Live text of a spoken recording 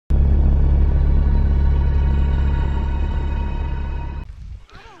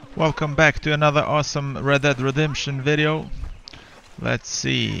Welcome back to another awesome Red Dead Redemption video. Let's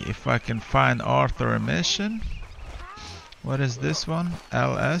see if I can find Arthur a mission. What is this one?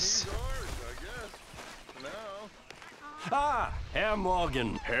 LS? Ah, Herr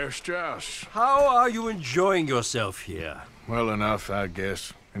Morgan. Herr Strauss. How are you enjoying yourself here? Well enough, I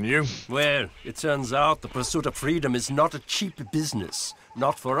guess. And you? Well, it turns out the pursuit of freedom is not a cheap business.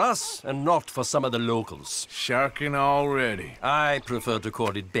 Not for us, and not for some of the locals. Sharking already. I prefer to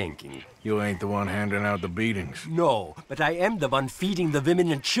call it banking. You ain't the one handing out the beatings. No, but I am the one feeding the women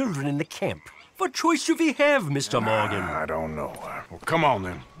and children in the camp. What choice do we have, Mr. Morgan? I don't know. Well, come on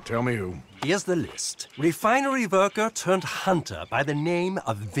then. Tell me who. Here's the list. Refinery worker turned hunter by the name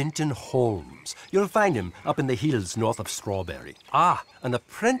of Vinton Holmes. You'll find him up in the hills north of Strawberry. Ah, an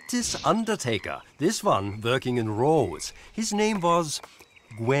apprentice undertaker. This one working in Rose. His name was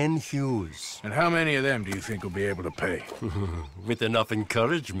Gwen Hughes. And how many of them do you think will be able to pay? With enough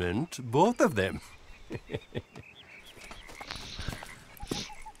encouragement, both of them.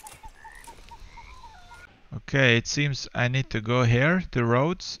 Okay, it seems I need to go here to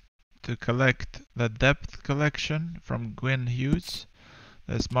Rhodes to collect the depth collection from Gwen Hughes.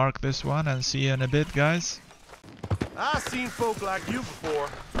 Let's mark this one and see you in a bit, guys. I've seen folk like you before.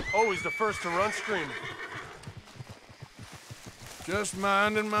 Always the first to run screaming. Just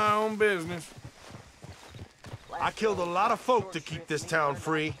minding my own business. I killed a lot of folk to keep this town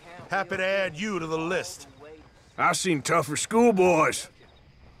free. Happy to add you to the list. I've seen tougher schoolboys.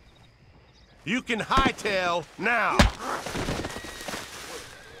 You can hightail now.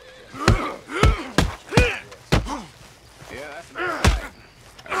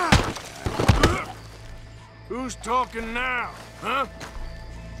 Who's talking now, huh?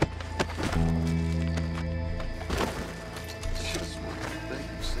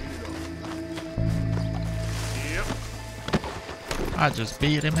 Yep. I just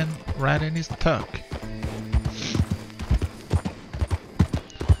beat him right in his tuck.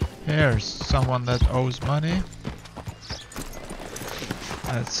 Here's someone that owes money.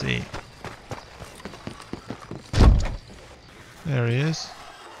 Let's see. There he is.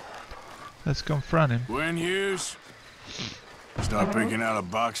 Let's confront him. Gwen Hughes? Start picking out a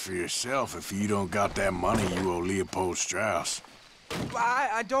box for yourself if you don't got that money you owe Leopold Strauss.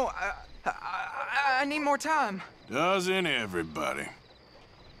 I don't. I need more time. Doesn't everybody?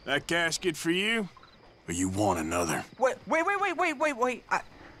 That casket for you? Or you want another? Wait.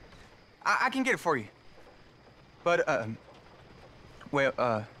 I can get it for you. But,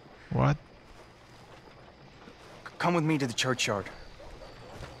 What? come with me to the churchyard.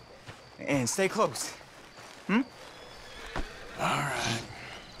 And stay close. All right.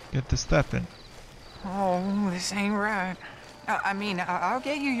 Get the step in. Oh, this ain't right. I mean, I'll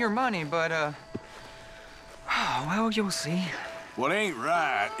get you your money, but, well, you'll see. What ain't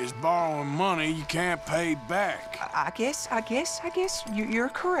right is borrowing money you can't pay back. I guess you're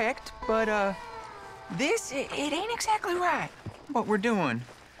correct, but, this, it ain't exactly right, what we're doing.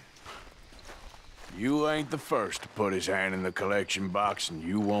 You ain't the first to put his hand in the collection box, and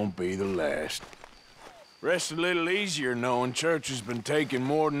you won't be the last. Rests a little easier knowing church has been taking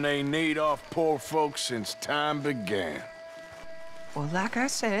more than they need off poor folks since time began. Well, like I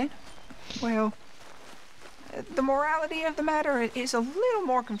said, well, the morality of the matter is a little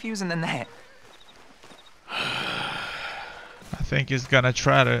more confusing than that. I think he's gonna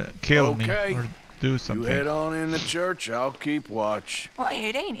try to kill me or do something. You head on in the church, I'll keep watch. Well,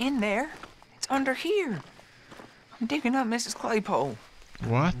 it ain't in there. It's under here. I'm digging up Mrs. Claypole.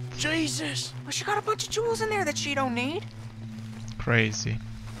 What? Jesus! Well, she got a bunch of jewels in there that she don't need. Crazy.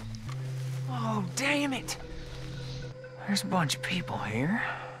 Oh, damn it. There's a bunch of people here.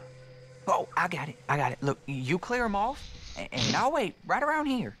 Oh, I got it. Look, you clear them off, and I'll wait right around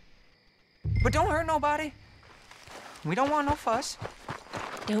here. But don't hurt nobody. We don't want no fuss.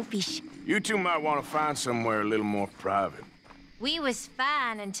 Don't be You two might want to find somewhere a little more private. We was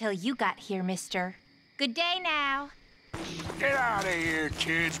fine until you got here, mister. Good day now. Get out of here,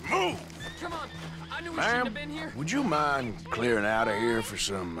 kids. Move! Come on. I knew we shouldn't have been here. Would you mind clearing out of here for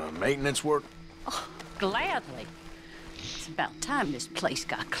some maintenance work? Oh, gladly. It's about time this place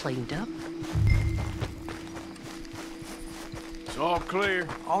got cleaned up. It's all clear.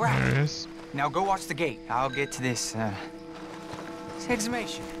 All There right. he is. Now go watch the gate. I'll get to this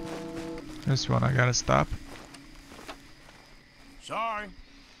exhumation. This one I gotta stop. Sorry.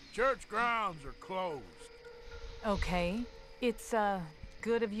 Church grounds are closed. Okay. It's,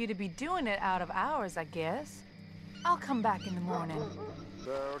 good of you to be doing it out of hours, I guess. I'll come back in the morning.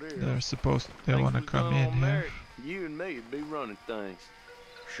 They wanna come in here. You and me'd be running things.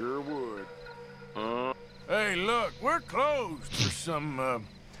 Sure would. Hey, look, we're closed for some,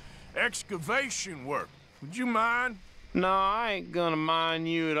 excavation work. Would you mind? No, I ain't gonna mind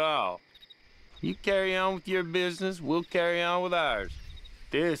you at all. You carry on with your business, we'll carry on with ours.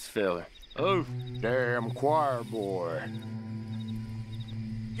 This fella. Oh, Damn choir boy.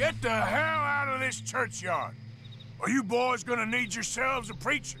 Get the hell out of this churchyard. Are you boys gonna need yourselves a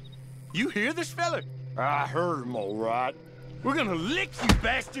preacher? you hear this fella? I heard him all right. We're gonna lick you,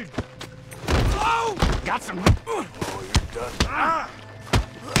 bastard! Oh! Got some... Oh, you're done. Ah!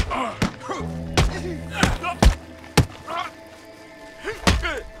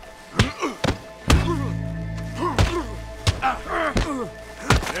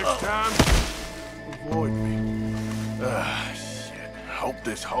 Next time, avoid me. Shit. Hope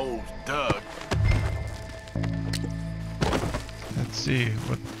this hole's dug. Let's see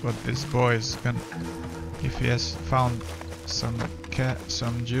what this boy is gonna, if he has found some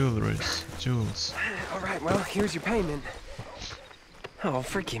jewels. All right, well, here's your payment. Oh,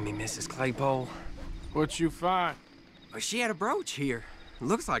 forgive me, Mrs. Claypole. What you find? Well, she had a brooch here.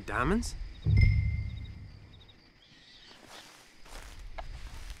 Looks like diamonds.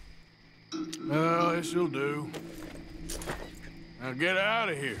 Well, this'll do. Now get out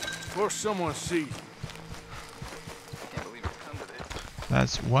of here before someone sees you.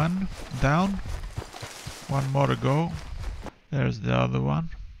 That's one down. One more to go. There's the other one.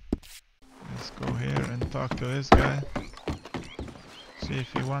 Let's go here and talk to this guy. See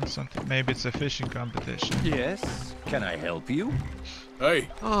if he wants something. Maybe it's a fishing competition. Yes. Can I help you? Hey.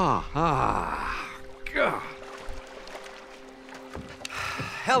 God.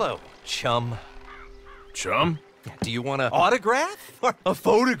 Hello, chum. Chum? Do you want an autograph or a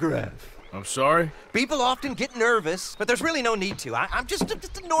photograph? I'm sorry? People often get nervous, but there's really no need to. I'm just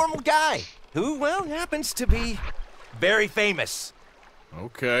a normal guy who, well, happens to be very famous.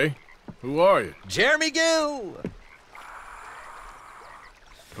 Okay. Who are you? Jeremy Gill.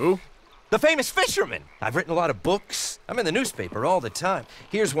 Who? The famous fisherman. I've written a lot of books. I'm in the newspaper all the time.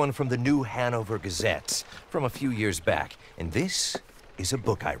 Here's one from the New Hanover Gazette from a few years back. And this is a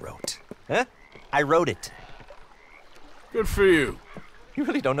book I wrote. Huh? I wrote it. Good for you. You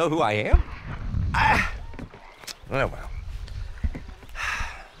really don't know who I am? Oh, well.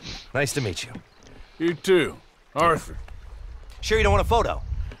 Nice to meet you. You too. Arthur. Sure you don't want a photo?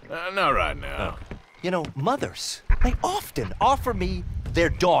 Not right now. You know, mothers, they often offer me their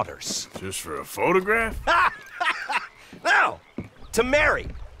daughters. Just for a photograph? No! To marry.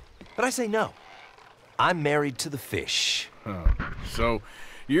 But I say no. I'm married to the fish. Oh, so,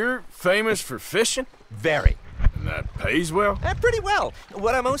 you're famous for fishing? Very. And that pays well? Pretty well.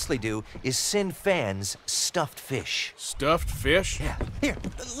 What I mostly do is send fans stuffed fish. Stuffed fish? Yeah. Here,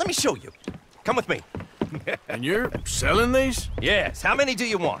 let me show you. Come with me. And you're selling these? Yes. How many do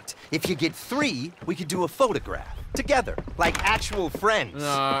you want? If you get 3, we could do a photograph. Together, like actual friends. No,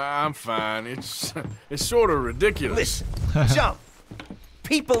 I'm fine. It's sort of ridiculous. Listen, jump.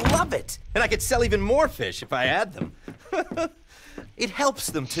 People love it. And I could sell even more fish if I had them. It helps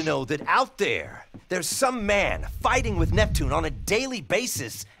them to know that out there, there's some man fighting with Neptune on a daily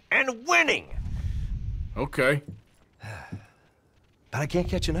basis and winning. Okay. But I can't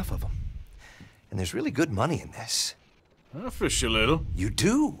catch enough of them. And there's really good money in this. I'll fish a little. You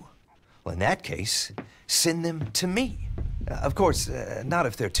do? Well, in that case, send them to me. Of course, not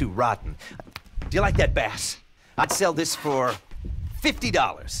if they're too rotten. Do you like that bass? I'd sell this for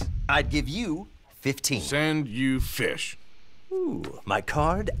 $50. I'd give you 15. Send you fish. Ooh, my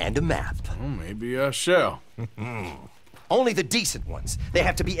card and a map. Well, maybe I shall. Only the decent ones. They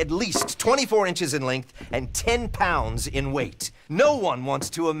have to be at least 24 inches in length and 10 pounds in weight. No one wants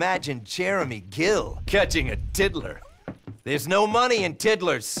to imagine Jeremy Gill catching a tiddler. There's no money in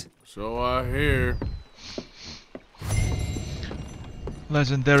tiddlers. So I hear.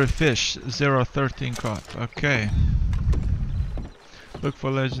 Legendary fish, 013 caught. Okay. Look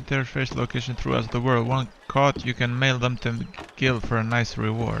for legendary fish location throughout the world. One caught, you can mail them to Gill for a nice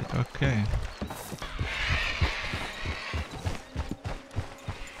reward. Okay.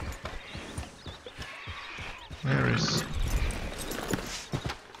 Where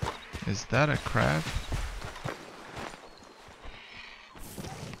is that a crab?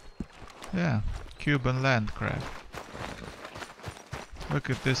 Yeah, Cuban land crab. Look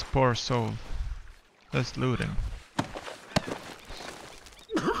at this poor soul. Let's loot him.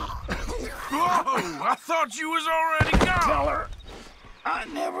 Whoa! I thought you was already gone! Tell her I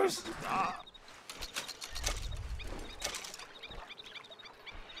never stopped.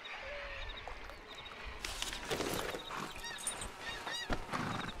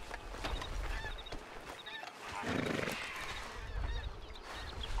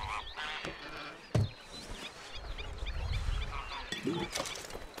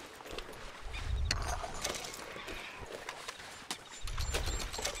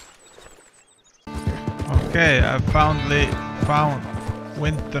 Okay, I found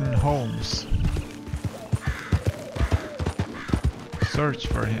Winton Holmes. Search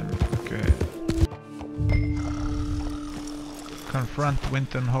for him. Okay. Confront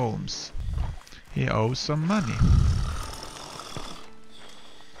Winton Holmes. He owes some money.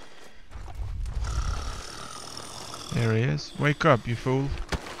 There he is. Wake up, you fool.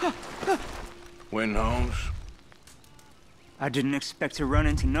 Winton Holmes? I didn't expect to run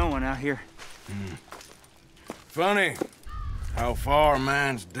into no one out here. Funny how far a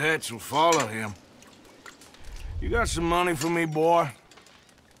man's debts will follow him. You got some money for me, boy?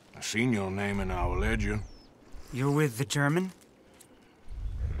 I seen your name in our ledger. You're with the German?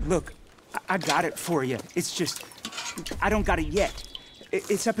 Look, I got it for you. It's just, I don't got it yet.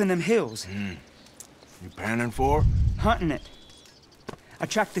 It's up in them hills. You panning for it? Hunting it. I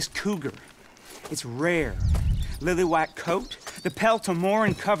tracked this cougar. It's rare. Lily white coat, the pelt to more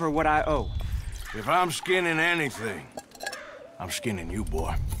and cover what I owe. If I'm skinning anything, I'm skinning you,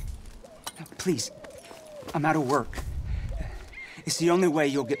 boy. Please, I'm out of work. It's the only way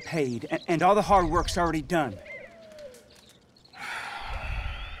you'll get paid, and all the hard work's already done.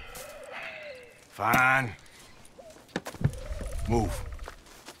 Fine. Move.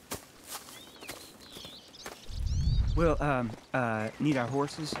 We'll, need our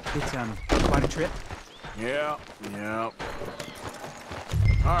horses. It's, quite a trip. Yeah.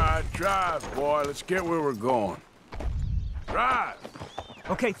 Alright, drive, boy. Let's get where we're going. Drive!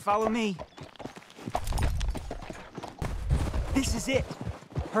 Okay, follow me. This is it.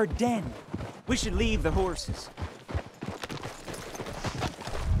 Her den. We should leave the horses.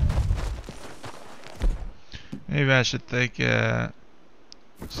 Maybe I should take a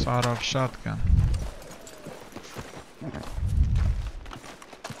sawed-off shotgun.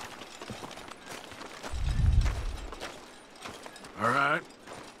 All right.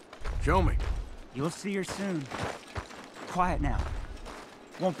 Show me. You'll see her soon. Quiet now.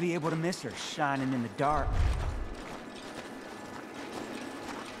 Won't be able to miss her shining in the dark.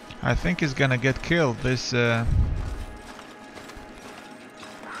 I think he's gonna get killed, this Winton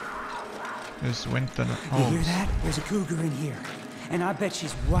Holmes. You hear that? There's a cougar in here. And I bet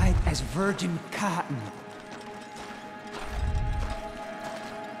she's white as virgin cotton.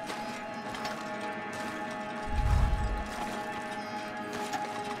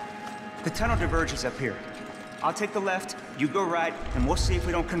 The tunnel diverges up here. I'll take the left, you go right, and we'll see if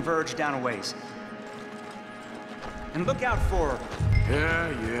we don't converge down a ways. And look out for her.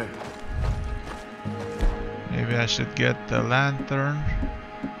 Yeah. Maybe I should get the lantern.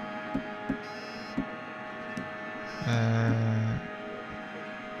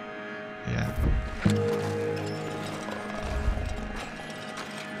 Yeah.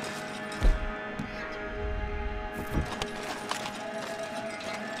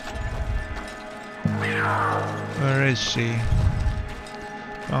 Where is she?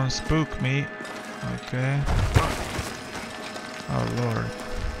 Don't spook me. Okay. Oh Lord.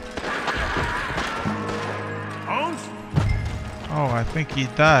 Holmes? Oh, I think he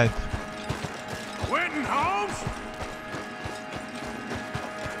died. Winton Holmes?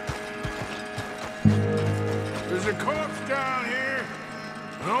 There's a corpse down here.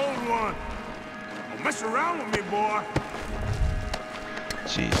 An old one. Don't mess around with me, boy.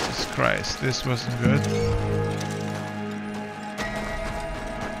 Jesus Christ, this wasn't good.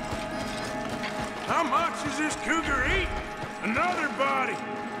 How much is this cougar eat? Another body.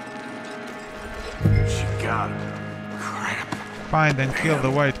 She got him. Crap. Find and kill the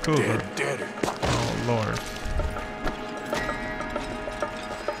white cougar. Dead. Oh Lord.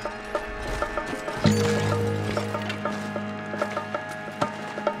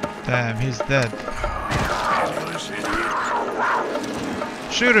 Damn, he's dead.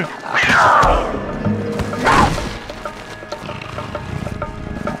 Shoot her!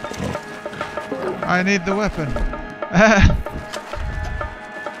 I need the weapon.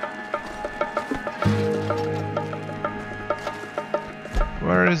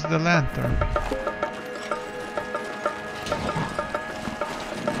 Where is the lantern?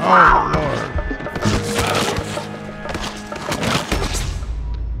 Oh Lord.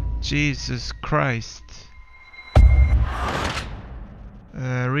 Jesus Christ.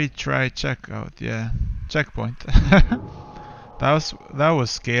 Retry checkout, yeah. Checkpoint. that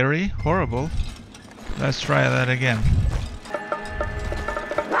was scary, horrible. Let's try that again.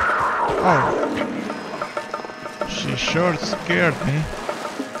 Oh. She sure scared me.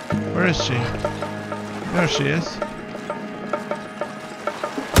 Where is she? There she is.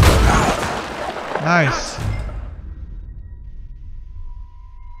 Nice.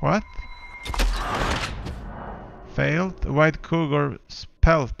 What? Failed. The white cougar's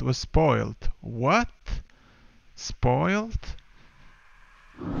pelt was spoiled. What? Spoiled?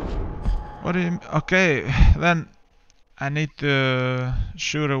 What do you... Okay, then I need to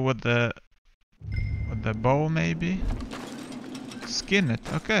shoot her with the bow maybe? Skin it,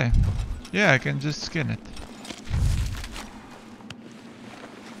 okay. Yeah, I can just skin it.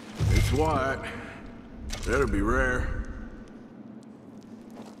 It's white. That'll be rare.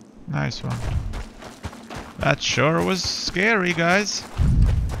 Nice one. That sure was scary, guys.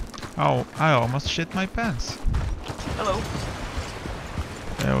 Oh, I almost shit my pants. Hello.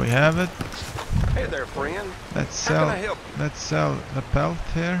 There we have it. Hey there, friend. Let's How can I help? let's sell the pelt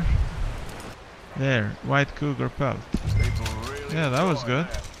here. There, white cougar pelt. Yeah, that was good.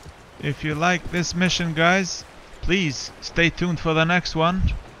 If you like this mission, guys, please stay tuned for the next one.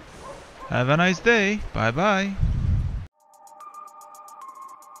 Have a nice day. Bye bye.